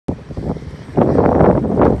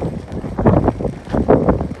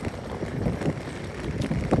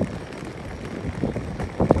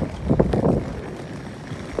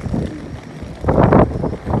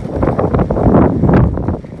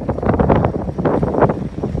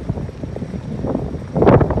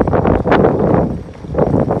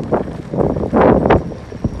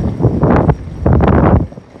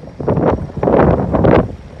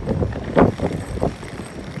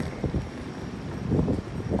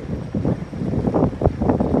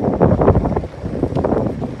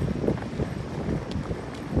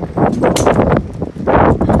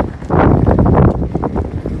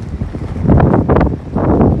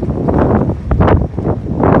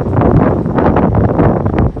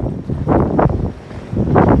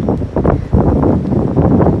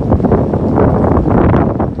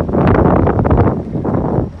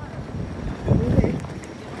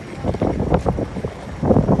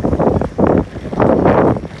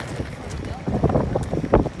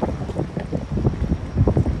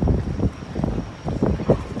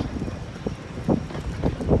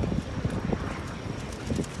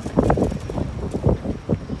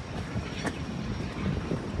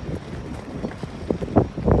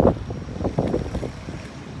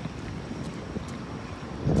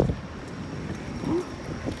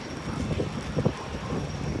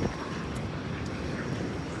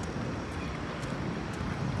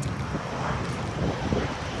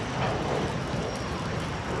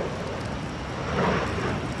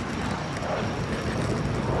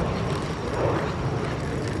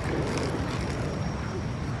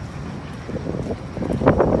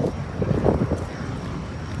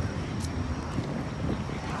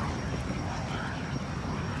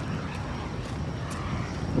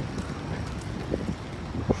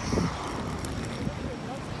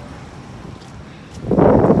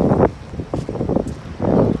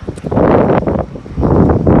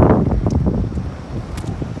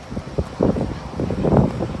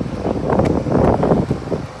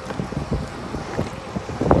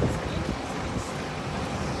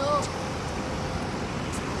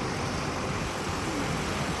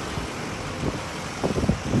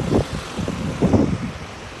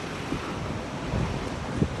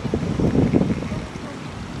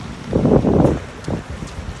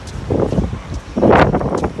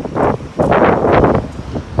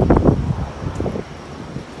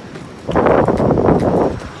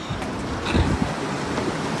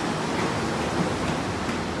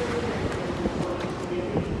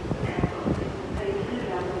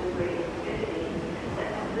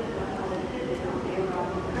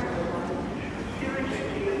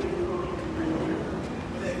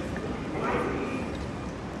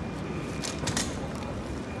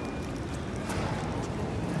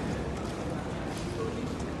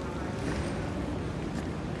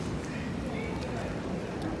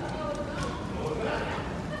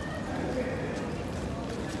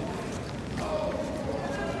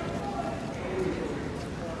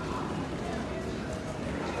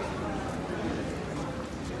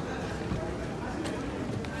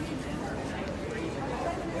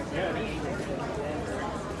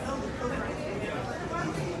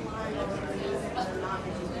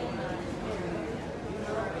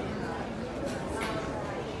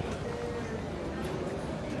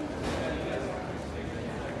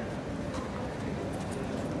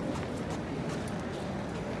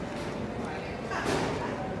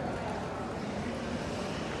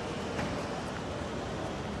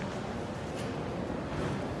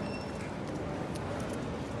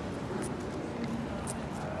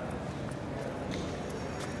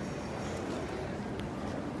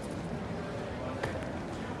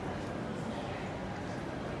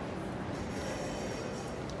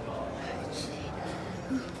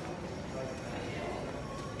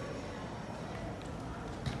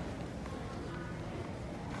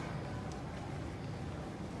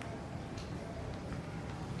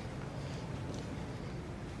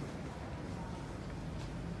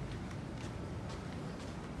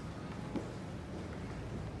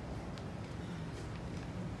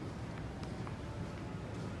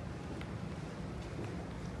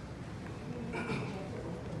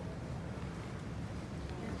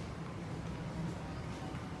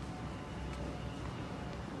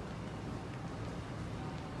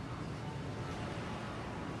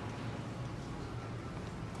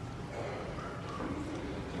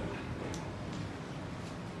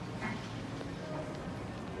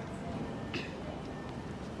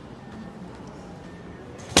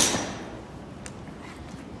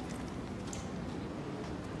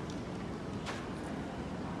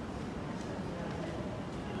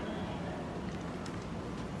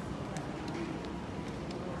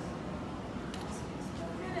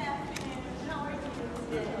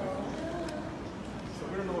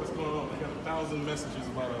1,000 messages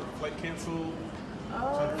about a flight canceled.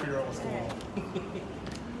 Oh, Trying to figure out what's going on.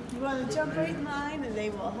 you want to jump right in line and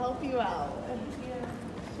they will help you out. Yeah,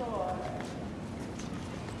 sure.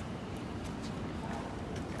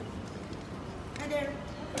 Hi there.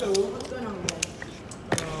 Hello. What's going on, guys?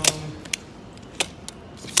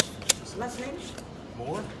 Last name?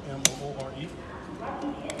 Moore, M-O-O-R-E.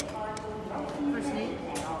 First name?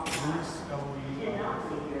 Bruce,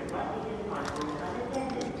 L-O-E.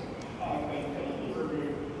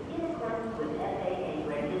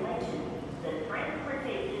 The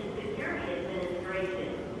Transportation Security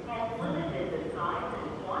Administration has limited the size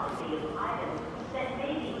and quantity of items that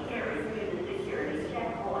may be carried through the security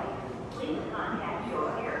checkpoint. Please contact your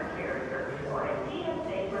air carrier or a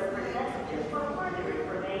TSA representative for further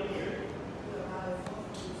information.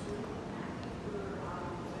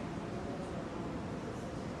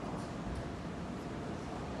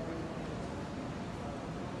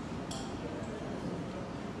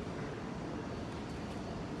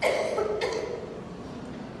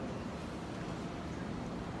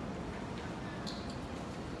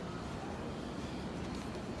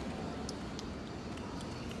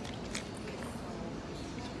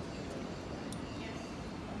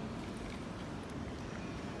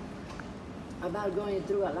 About going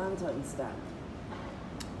through Atlanta and stuff.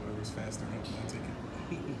 Whatever's faster, I'll take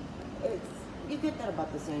it. You get that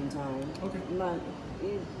about the same time. Okay. But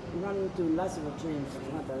you run into less of a change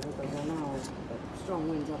because I know that strong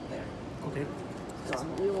winds up there. Okay. So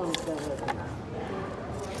you want to stay away from that.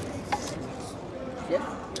 Yes?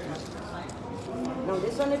 No,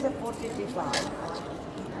 this one is at 4:55.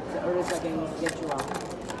 The earliest I can get you out.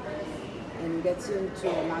 And gets you into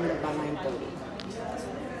Orlando by 9:30.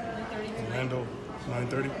 Orlando,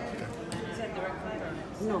 9:30? Okay. Is that direct flight or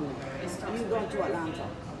No, no. You go to Atlanta.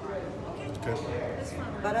 Okay. That's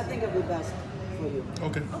fine. But I think it'll be best for you.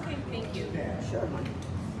 Okay. Okay, thank you. Sure, man.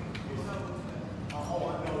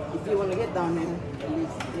 If you want to get down there, at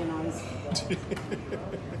least, you know,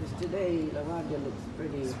 because today the weather looks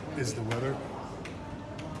pretty. Is the weather?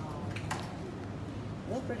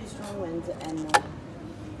 They're pretty strong winds, and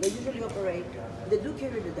they usually operate. They do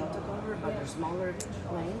carry the Delta cover, but they're smaller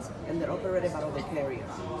planes, and they're operated by other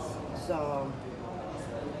carriers. So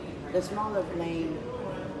the smaller plane,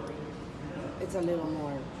 it's a little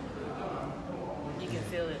more You can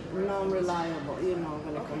feel it. non-reliable, you know,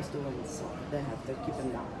 when it comes to winds. So they have to keep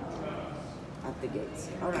them down at the gates.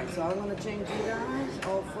 All right, so I'm gonna change you guys,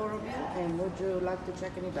 all four of you, and would you like to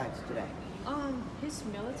check any bags today? His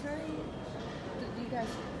military. Do you guys?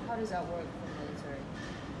 How does that work for military?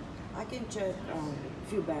 I can check a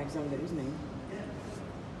few bags under his name.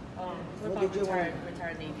 What What about did you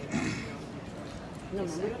retired Navy? No,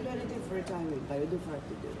 we don't do anything for retirement, but we do for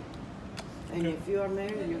active duty. And if you are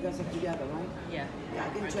married, you guys are together, right? Yeah. Yeah, I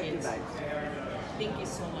can Our check your kids. bags. Thank you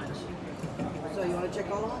so much. So you want to check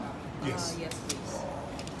all of them? Yes. Yes, please.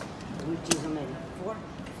 Which is how many? 4?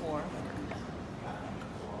 4.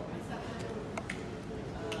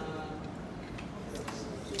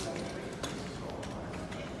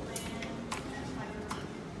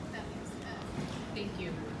 Thank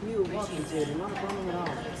you. You welcome to it, not a problem at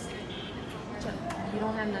all. You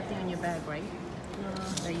don't have nothing in your bag, right?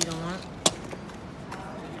 That you don't want?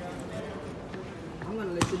 I'm going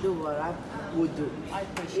to let you do what I would do. I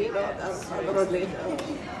appreciate You know, that. I'm going to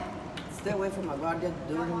stay away from my guardia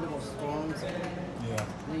during the storms. Yeah.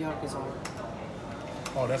 New York is hard.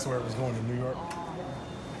 Oh, that's where it was going, to New York?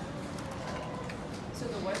 So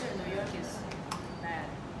the weather in New York is bad.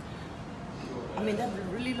 I mean, they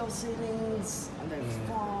have really low ceilings and there's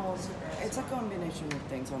falls. It's a combination of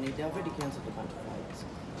things, honey. They already canceled a bunch of flights.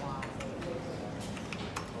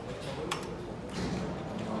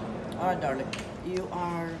 All right, darling. You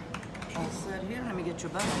are all set here. Let me get your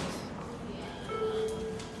bags.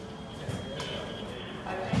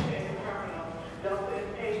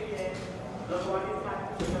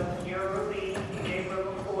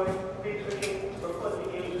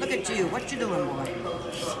 Look at you. What you doing, boy?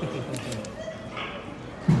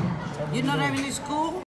 You're not having any school?